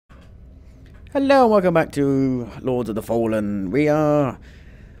Hello and welcome back to Lords of the Fallen. We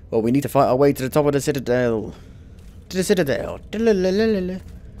need to fight our way to the top of the citadel. To the citadel. After the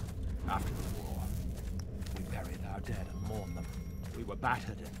war, we buried our dead and mourned them. We were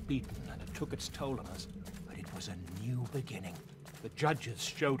battered and beaten, and it took its toll on us. But it was a new beginning. The judges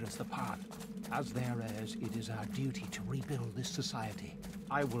showed us the path. As their heirs, it is our duty to rebuild this society.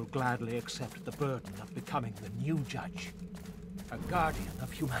 I will gladly accept the burden of becoming the new judge. A guardian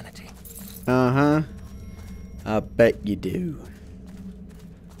of humanity. Uh-huh. I bet you do.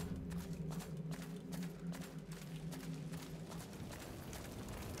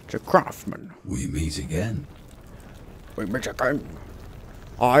 It's a craftsman. We meet again. We meet again.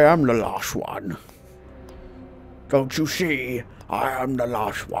 I am the last one. Don't you see? I am the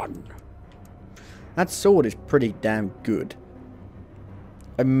last one. That sword is pretty damn good.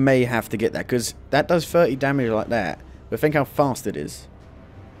 I may have to get that, because that does 30 damage like that. But think how fast it is.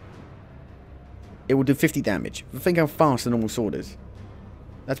 It will do 50 damage. But think how fast a normal sword is.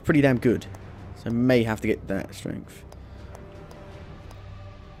 That's pretty damn good. So I may have to get that strength.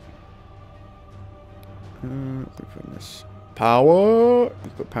 Let's put in this. Power. We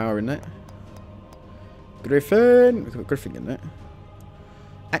put power in that. Griffin. We put Griffin in that.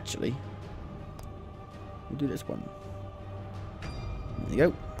 Actually, we'll do this one. There you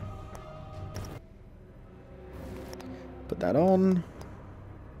go. Put that on.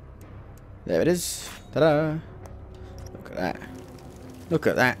 There it is. Ta-da! Look at that. Look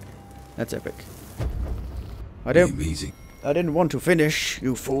at that. That's epic. I didn't want to finish,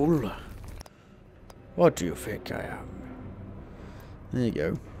 you fool. What do you think I am? There you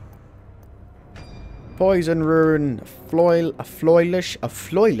go. Poison rune. A floilish.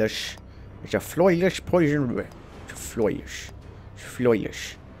 It's a floilish poison rune. It's floilish. It's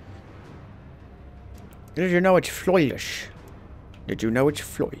floilish. Did you know it's floilish? Did you know it's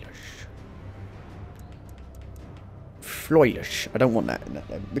floilish? Floilish. I don't want that in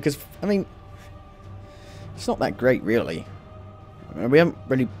that because, I mean, it's not that great, really. I mean, we haven't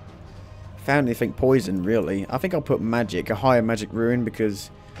really found anything poison, really. I think I'll put magic, a higher magic rune, because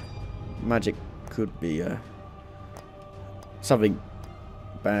magic could be something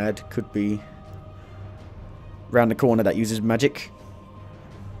bad. Could be round the corner that uses magic.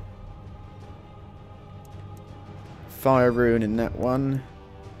 Fire rune in that one.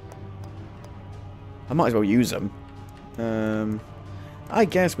 I might as well use them. I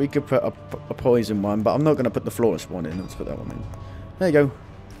guess we could put a poison one, but I'm not going to put the flawless one in. Let's put that one in. There you go.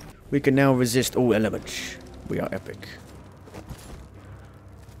 We can now resist all elements. We are epic.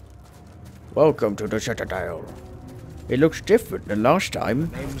 Welcome to the citadel. It looks different than last time.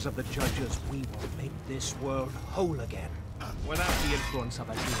 In the names of the judges, we will make this world whole again. Without the influence of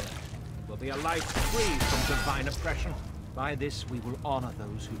Adir, will be a life free from divine oppression. By this, we will honor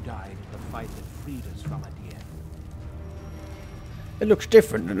those who died in the fight that freed us from Adir. It looks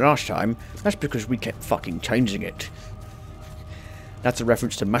different than last time. That's because we kept fucking changing it. That's a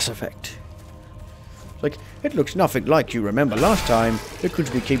reference to Mass Effect. It's like, it looks nothing like you remember last time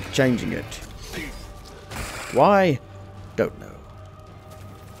because we keep changing it. Why? Don't know.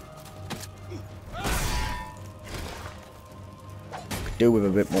 Could do with a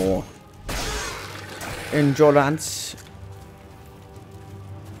bit more endurance.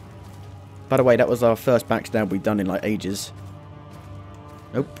 By the way, that was our first backstab we've done in like ages.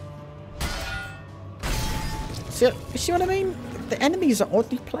 Nope. See what I mean? The enemies are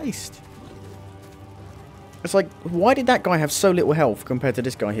oddly placed. It's like, why did that guy have so little health compared to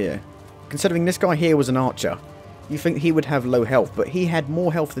this guy here? Considering this guy here was an archer, you think he would have low health, but he had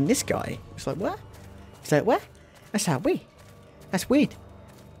more health than this guy. It's like, what? It's like, what? That's how weird. That's weird.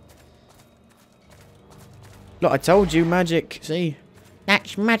 Look, I told you, magic. See?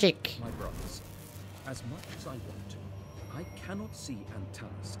 That's magic. My brothers, as much as I want to, I cannot see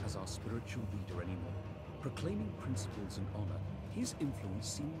Antanas as our spiritual leader anymore. Proclaiming principles and honor, his influence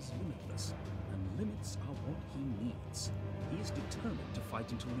seems limitless, and limits are what he needs. He is determined to fight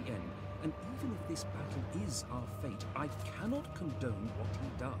until the end, and even if this battle is our fate, I cannot condone what he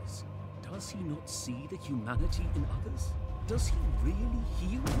does. Does he not see the humanity in others? Does he really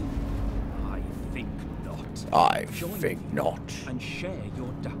heal them? I think not. I Join think me not. and share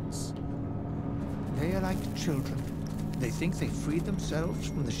your doubts. They are like children. They think they freed themselves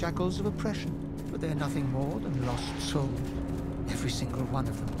from the shackles of oppression, but they're nothing more than lost souls. Every single one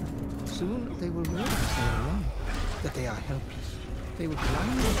of them. Soon they will realize they are alone, that they are helpless. They will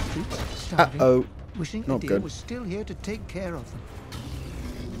climb the streets, starving, wishing Not Adir good. was still here to take care of them.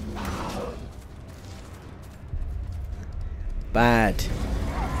 Bad.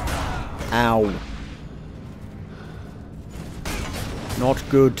 Ow. Not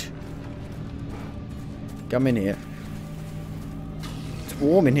good. Come in here. It's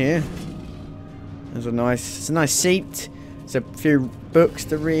warm in here. It's a nice seat. There's a few books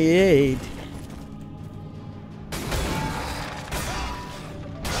to read.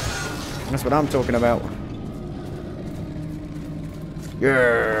 That's what I'm talking about.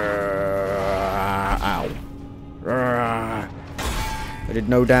 Yeah. Ow. I did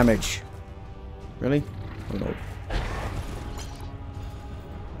no damage. Really? Oh no.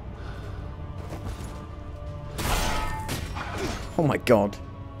 Oh my god.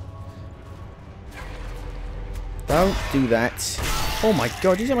 Don't do that. Oh my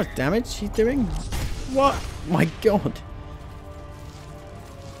god, you see how much damage she's doing? What? My god.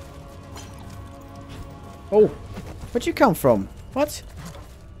 Oh, where'd you come from? What?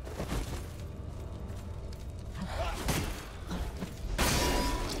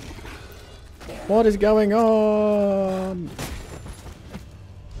 What is going on?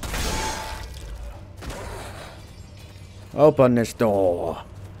 Open this door.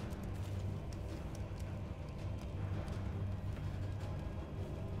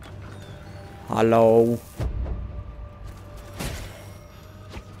 Hello.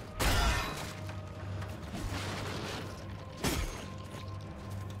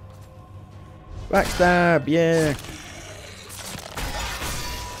 Backstab, yeah.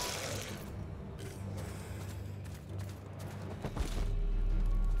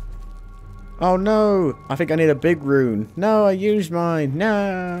 Oh no! I think I need a big rune. No, I used mine.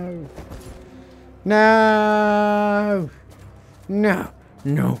 No! No! No!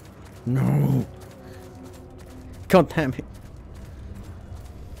 No! No! God damn it.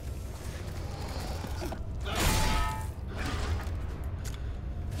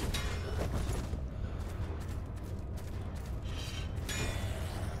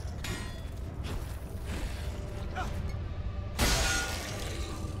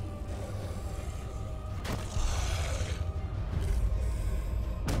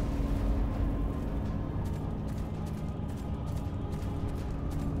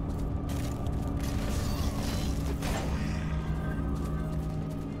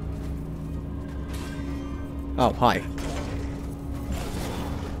 Oh, hi.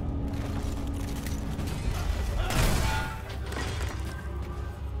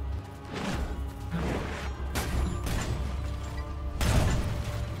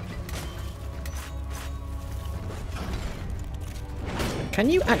 Can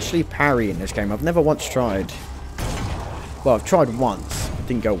you actually parry in this game? I've never once tried. Well, I've tried once. It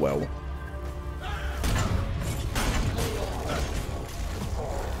didn't go well.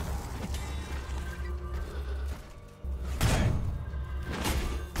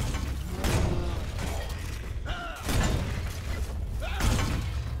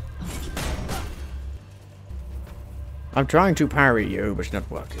 I'm trying to parry you, but it's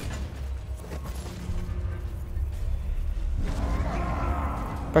not working.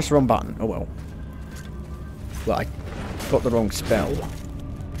 Press the wrong button. Oh well. Well, I got the wrong spell.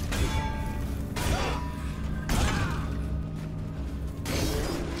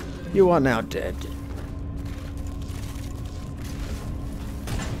 You are now dead.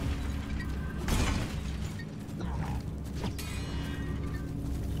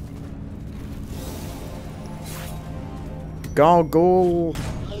 Gargoyle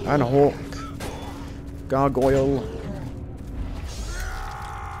and hawk. Gargoyle.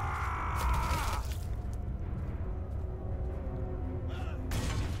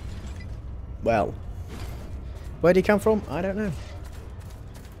 Well, where'd he come from? I don't know.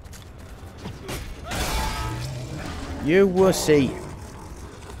 You wussy.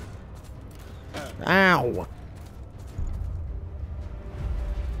 Ow.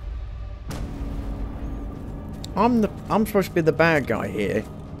 I'm supposed to be the bad guy here.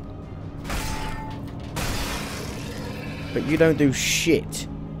 But you don't do shit.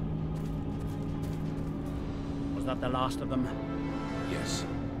 Was that the last of them? Yes.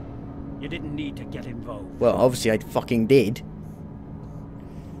 You didn't need to get involved. Well, obviously I fucking did.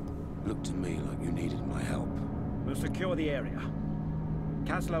 Looked to me like you needed my help. We'll secure the area.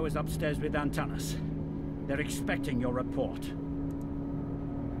 Kaslo is upstairs with Antanas. They're expecting your report.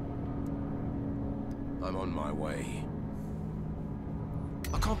 I'm on my way.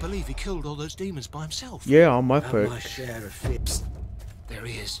 I can't believe he killed all those demons by himself. Yeah, on my Have perk. my share of fits. There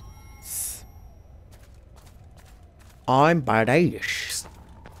he is. I'm badass.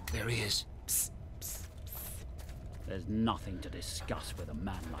 There he is. There's nothing to discuss with a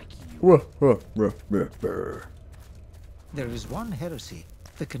man like you. There is one heresy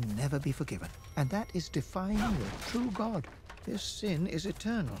that can never be forgiven, and that is defying the true God. This sin is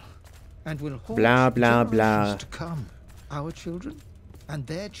eternal, and will haunt Blah, blah, generations blah. to come. Our children and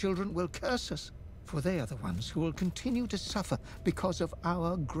their children will curse us. For they are the ones who will continue to suffer because of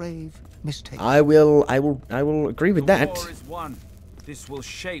our grave mistakes. I will agree with that. The war is won. This will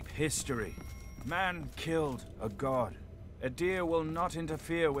shape history. Man killed a god. Adir will not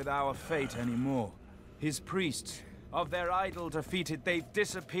interfere with our fate anymore. His priests, of their idol defeated, they've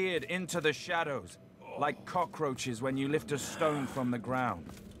disappeared into the shadows, like cockroaches when you lift a stone from the ground.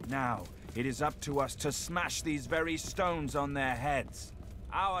 Now, it is up to us to smash these very stones on their heads.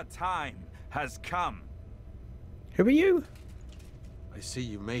 Our time has come. Who are you? I see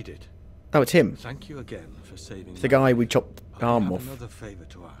you made it. Oh, it's him. Thank you again for saving It's the guy we chopped the I arm have off. another favor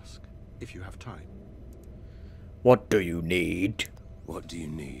to ask, if you have time. What do you need? What do you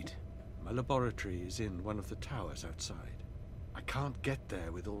need? My laboratory is in one of the towers outside. I can't get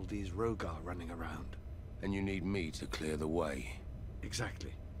there with all these Rogar running around. And you need me to clear the way.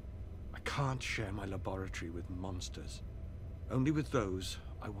 Exactly. I can't share my laboratory with monsters. Only with those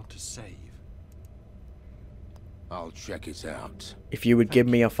I want to save. I'll check it out. If you would give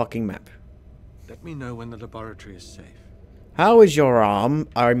me a fucking map. Let me know when the laboratory is safe. How is your arm?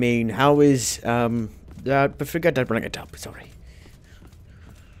 I mean, how is, forget to bring it up, sorry.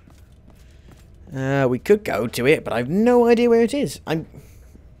 We could go to it, but I have no idea where it is. I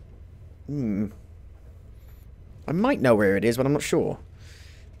might know where it is, but I'm not sure.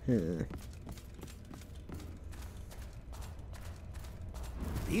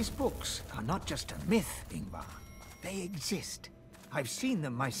 These books are not just a myth, Ingvar. They exist. I've seen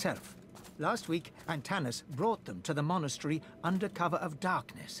them myself. Last week, Antanas brought them to the monastery under cover of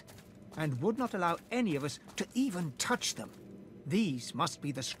darkness, and would not allow any of us to even touch them. These must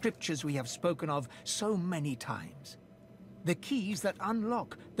be the scriptures we have spoken of so many times. The keys that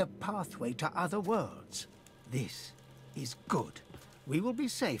unlock the pathway to other worlds. This is good. We will be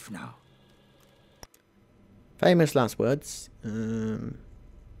safe now. Famous last words.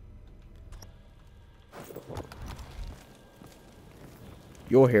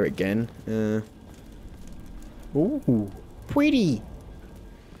 You're here again. Ooh, pretty.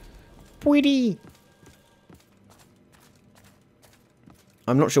 Pretty.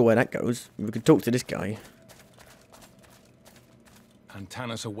 I'm not sure where that goes. We could talk to this guy.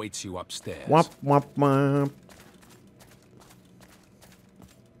 Antanas awaits you upstairs. Wop, wop, wop.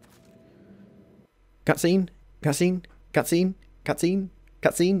 Cutscene? Cutscene? Cutscene? Cutscene?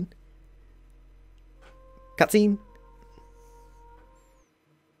 Cutscene? Cutscene?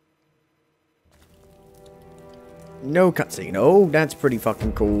 No cutscene. Oh, that's pretty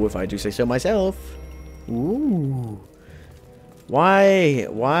fucking cool if I do say so myself. Ooh. Why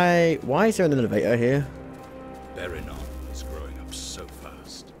is there an elevator here? Berinon is growing up so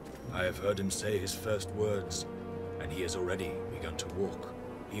fast. I have heard him say his first words, and he has already begun to walk.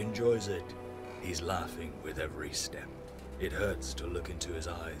 He enjoys it. He's laughing with every step. It hurts to look into his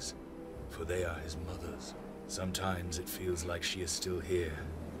eyes, for they are his mother's. Sometimes it feels like she is still here,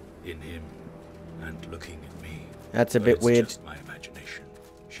 in him, and looking at me. That's a But bit it's weird. just my imagination.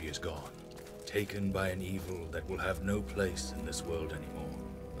 She is gone, taken by an evil that will have no place in this world anymore.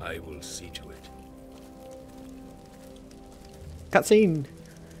 I will see to it. Cutscene.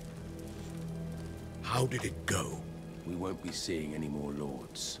 How did it go? We won't be seeing any more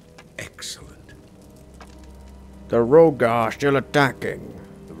lords. Excellent. The Rogar still attacking.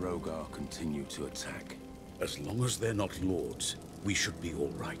 The Rogar continue to attack. As long as they're not lords, we should be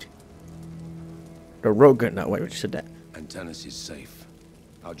all right. The Rogar. No, wait, we just said that. Antanas is safe.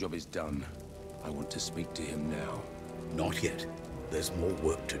 Our job is done. I want to speak to him now. Not yet. There's more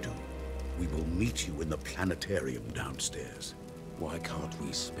work to do. We will meet you in the planetarium downstairs. Why can't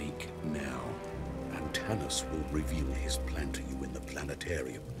we speak now? Antanas will reveal his plan to you in the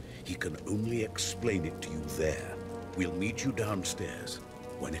planetarium. He can only explain it to you there. We'll meet you downstairs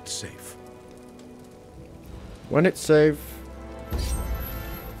when it's safe. When it's safe.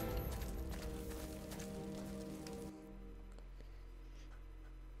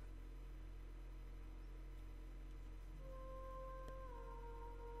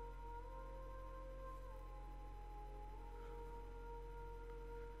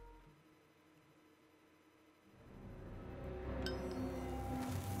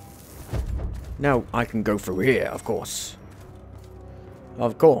 Now I can go through here, of course.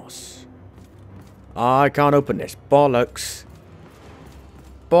 Of course. I can't open this. Bollocks.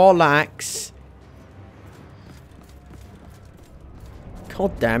 Bollocks.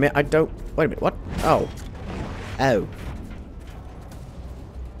 God damn it, I don't... Wait a minute, what? Oh. Oh.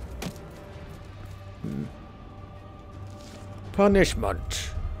 Punishment.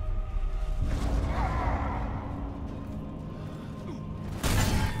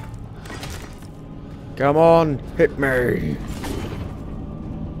 Come on, hit me.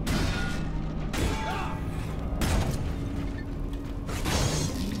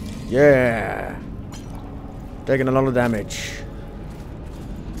 Yeah. Taking a lot of damage.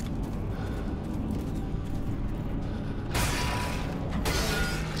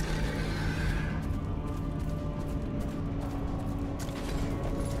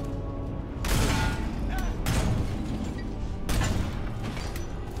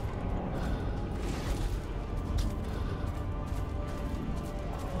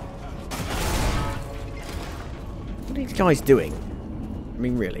 What are these guys doing? I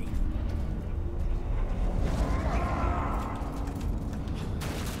mean, really.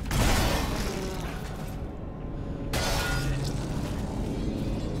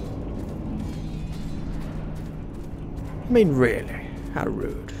 I mean, really. How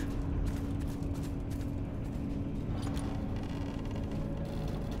rude.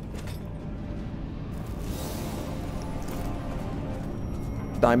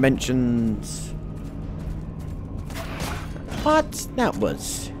 Dimensions. What? That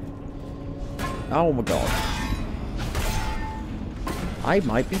was... Oh my god. I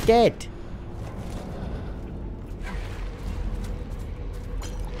might be dead.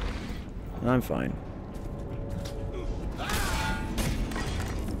 I'm fine.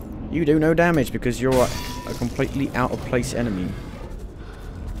 You do no damage because you're a completely out of place enemy.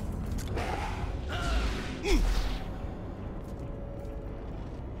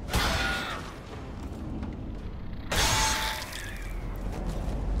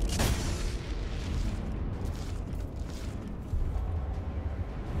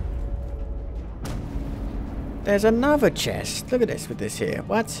 There's another chest. Look at this with this here.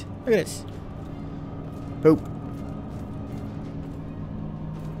 What? Look at this. Poop.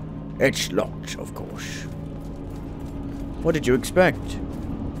 It's locked, of course. What did you expect?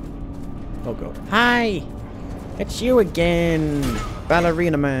 Oh god. Hi! It's you again,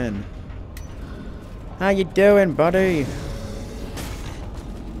 Ballerina Man. How you doing, buddy?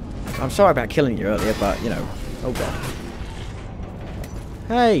 I'm sorry about killing you earlier, but, you know. Oh god.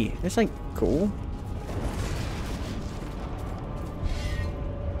 Hey, this ain't cool.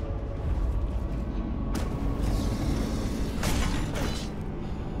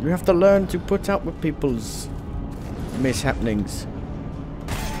 You have to learn to put up with people's mishappenings.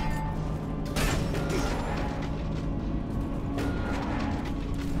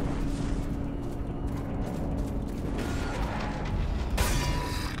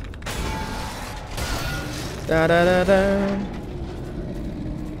 Da da da da.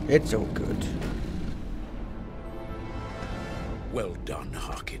 It's all good. Well done,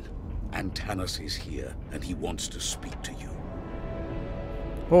 Harkin. Antanas is here, and he wants to speak to you.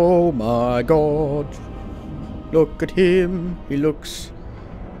 Oh my god. Look at him. He looks...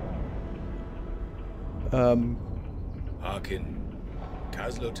 Harkin,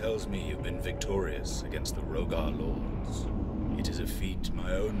 Kaslo tells me you've been victorious against the Rogar lords. It is a feat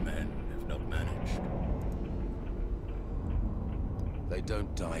my own men have not managed. They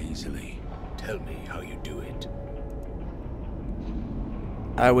don't die easily. Tell me how you do it.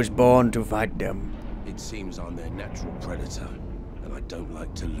 I was born to fight them. It seems I'm their natural predator, and I don't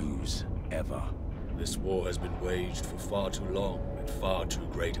like to lose, ever. This war has been waged for far too long, at far too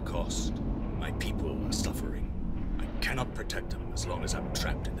great a cost. My people are suffering. I cannot protect them as long as I'm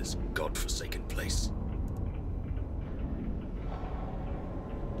trapped in this godforsaken place.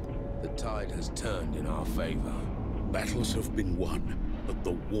 The tide has turned in our favor. Battles have been won, but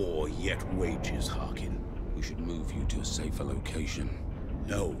the war yet wages, Harkin. We should move you to a safer location.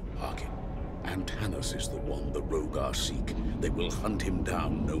 No, Harkin. Antanas is the one the Rogar seek. They will hunt him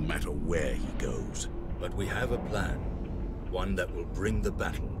down no matter where he goes. But we have a plan. One that will bring the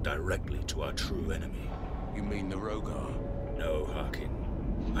battle directly to our true enemy. You mean the Rogar? No, Harkin.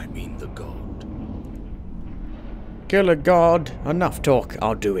 I mean the god. Kill a god. Enough talk.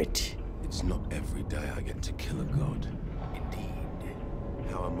 I'll do it. It's not every day I get to kill a god. Indeed.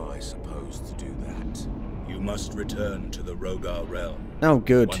 How am I supposed to do that? You must return to the Rogar realm. Oh,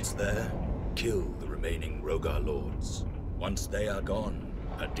 good. Once there, kill the remaining Rogar lords. Once they are gone,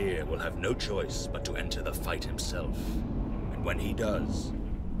 Adir will have no choice but to enter the fight himself. And when he does,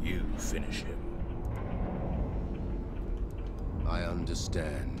 you finish him. I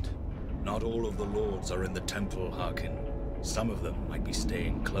understand. Not all of the lords are in the temple, Harkin. Some of them might be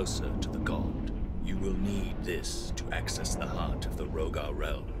staying closer to the god. You will need this to access the heart of the Rogar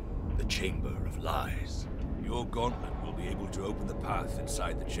realm, the Chamber of Lies. Your gauntlet will be able to open the path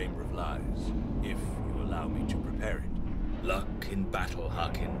inside the Chamber of Lies, if you allow me to prepare it. Luck in battle,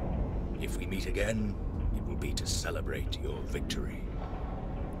 Harkin. If we meet again, it will be to celebrate your victory.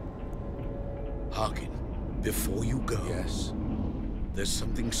 Harkin, before you go... Yes? There's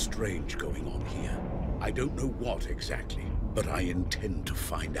something strange going on here. I don't know what exactly, but I intend to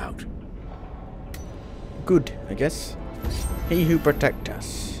find out. Good, I guess. He who protect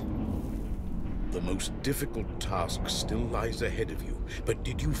us. The most difficult task still lies ahead of you, but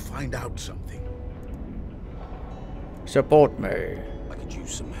did you find out something? Support me. I could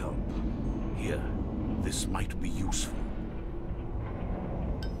use some help. Here, this might be useful.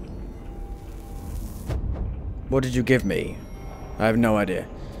 What did you give me? I have no idea.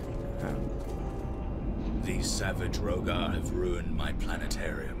 These savage Rogar have ruined my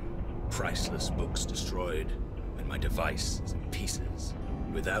planetarium. Priceless books destroyed, and my device is in pieces.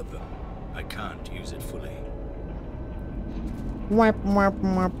 Without them, I can't use it fully. Wap, wap,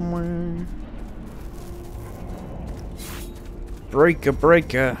 wap, wap. Breaker,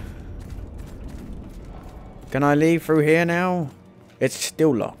 breaker. Can I leave through here now? It's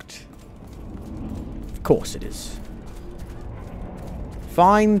still locked. Of course it is.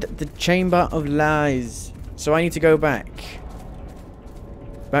 Find the Chamber of Lies. So I need to go back.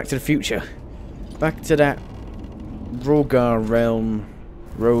 Back to the future. Back to that Rogar realm.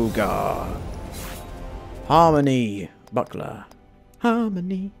 Rogar. Harmony. Buckler.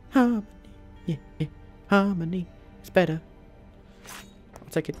 Harmony. Harmony. Yeah, yeah. Harmony. It's better.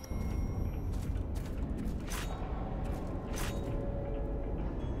 I'll take it.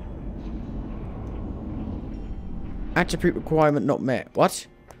 Attribute requirement not met. What?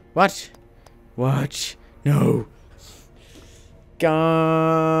 What? What? No.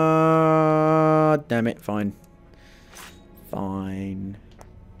 God damn it. Fine. Fine.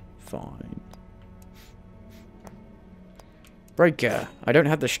 Fine. Breaker. I don't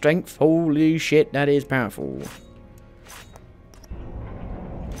have the strength. Holy shit, that is powerful.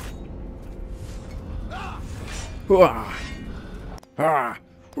 Alright,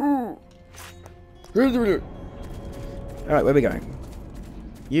 where are we going?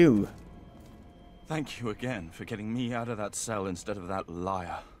 You. Thank you again for getting me out of that cell instead of that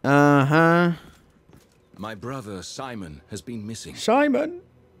liar. Uh-huh. My brother, Simon, has been missing. Simon?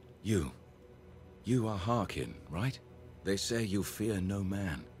 You are Harkin, right? They say you fear no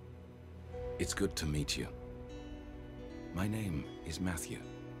man. It's good to meet you. My name is Matthew.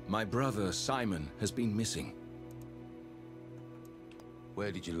 My brother, Simon, has been missing.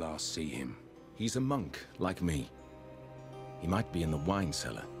 Where did you last see him? He's a monk, like me. He might be in the wine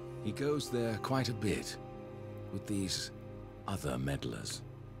cellar. He goes there quite a bit, with these other meddlers.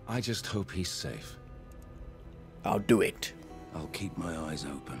 I just hope he's safe. I'll do it. I'll keep my eyes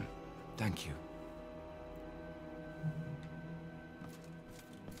open. Thank you.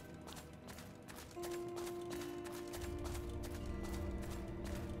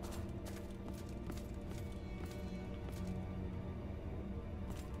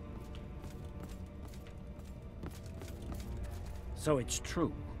 So it's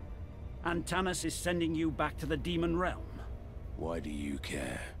true. Antanas is sending you back to the demon realm. Why do you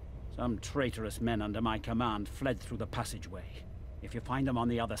care? Some traitorous men under my command fled through the passageway. If you find them on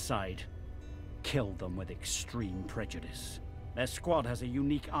the other side, kill them with extreme prejudice. Their squad has a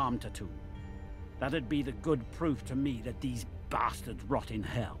unique arm tattoo. That'd be the good proof to me that these bastards rot in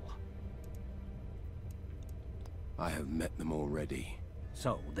hell. I have met them already.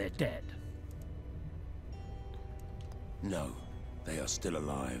 So they're dead. No, they are still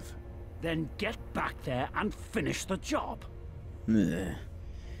alive. Then get back there and finish the job.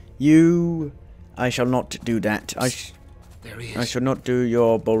 You... I shall not do that. There he is. I shall not do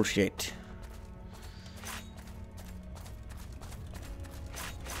your bullshit.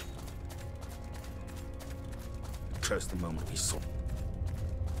 Curse the moment we saw.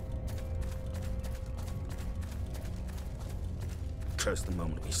 Curse the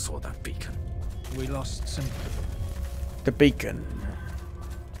moment we saw that beacon. We lost some... The beacon.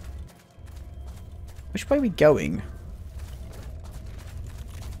 Which way are we going?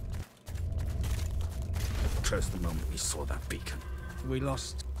 Curse the moment we saw that beacon. We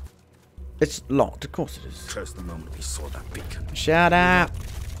lost... It's locked, of course it is. Curse the moment we saw that beacon. Shut up!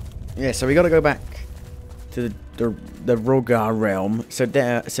 Yeah, so we gotta go back to the Rogar realm. So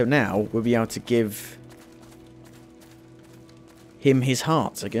now we'll be able to give him his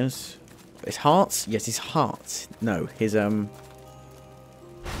hearts, I guess. His hearts? Yes, his hearts. No, his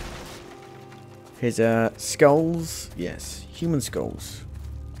skulls. Yes, human skulls.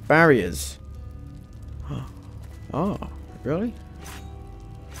 Barriers. Oh, really?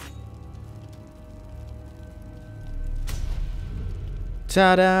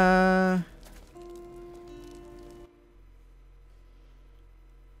 Ta-da!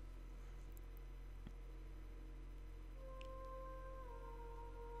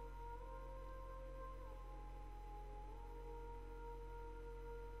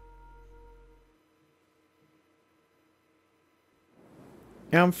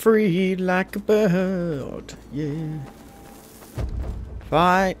 I'm free like a bird. Yeah.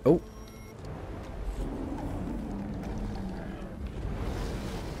 Fine. Oh.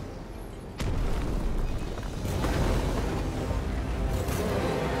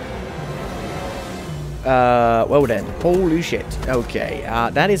 Well then, holy shit. Okay,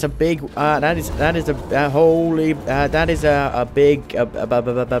 that is a big, that is a holy, that is a big,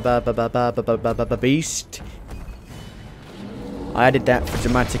 beast. I added that for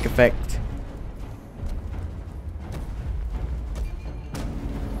dramatic effect.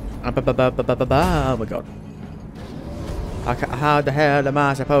 Oh my god. How the hell am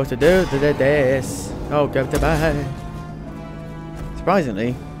I supposed to do this? Oh, go to bed.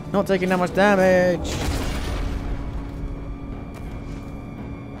 Surprisingly, not taking that much damage.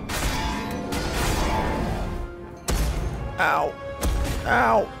 Ow.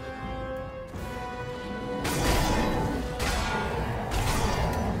 Ow.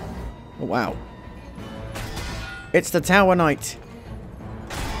 Oh, wow. It's the Tower Knight.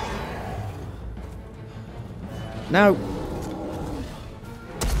 No.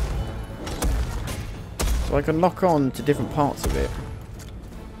 So I can lock on to different parts of it.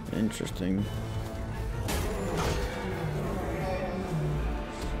 Interesting.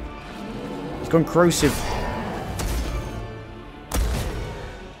 It's gone corrosive.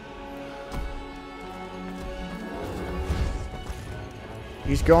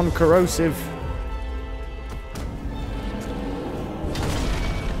 He's gone corrosive.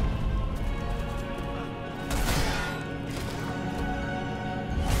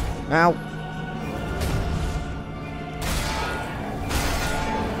 Ow.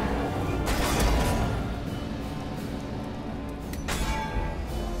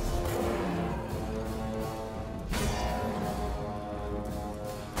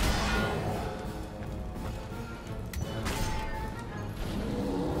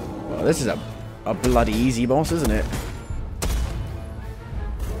 Well, this is a bloody easy boss, isn't it?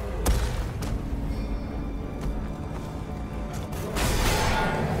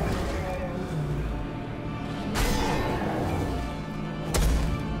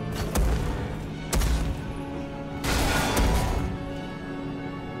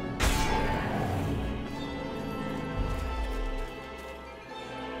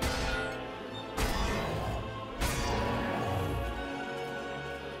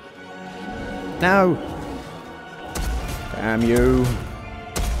 No! Damn you!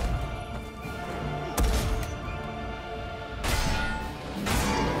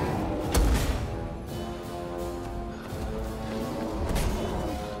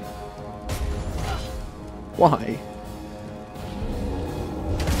 Why?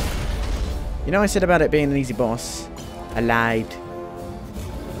 You know I said about it being an easy boss? I lied.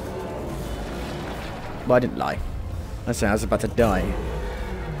 Well, I didn't lie. I said I was about to die.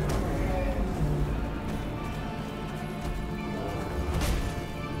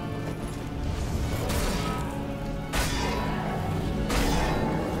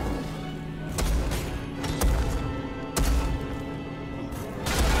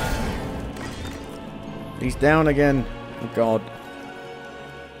 He's down again. Oh god.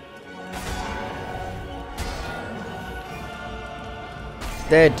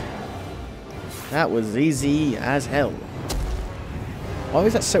 Dead. That was easy as hell. Why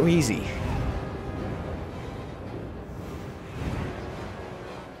was that so easy?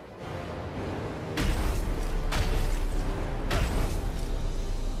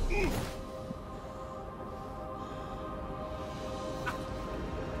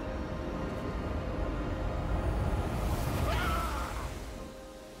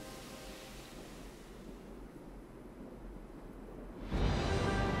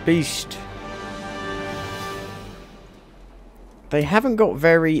 Beast. They haven't got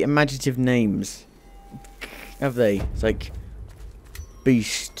very imaginative names, have they? It's like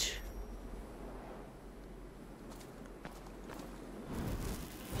Beast.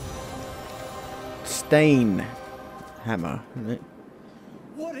 Stain. Hammer, isn't it?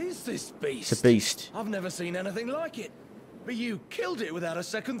 What is this beast? It's a beast. I've never seen anything like it. But you killed it without a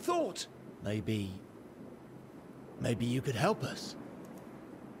second thought. Maybe you could help us.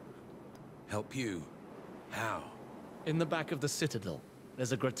 Help you? How? In the back of the citadel,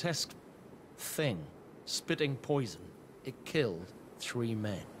 there's a grotesque thing, spitting poison. It killed 3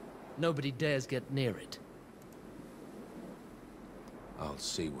 men. Nobody dares get near it. I'll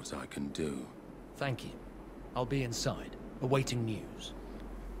see what I can do. Thank you. I'll be inside, awaiting news.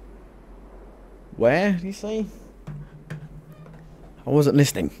 Where, did you say? I wasn't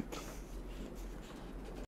listening.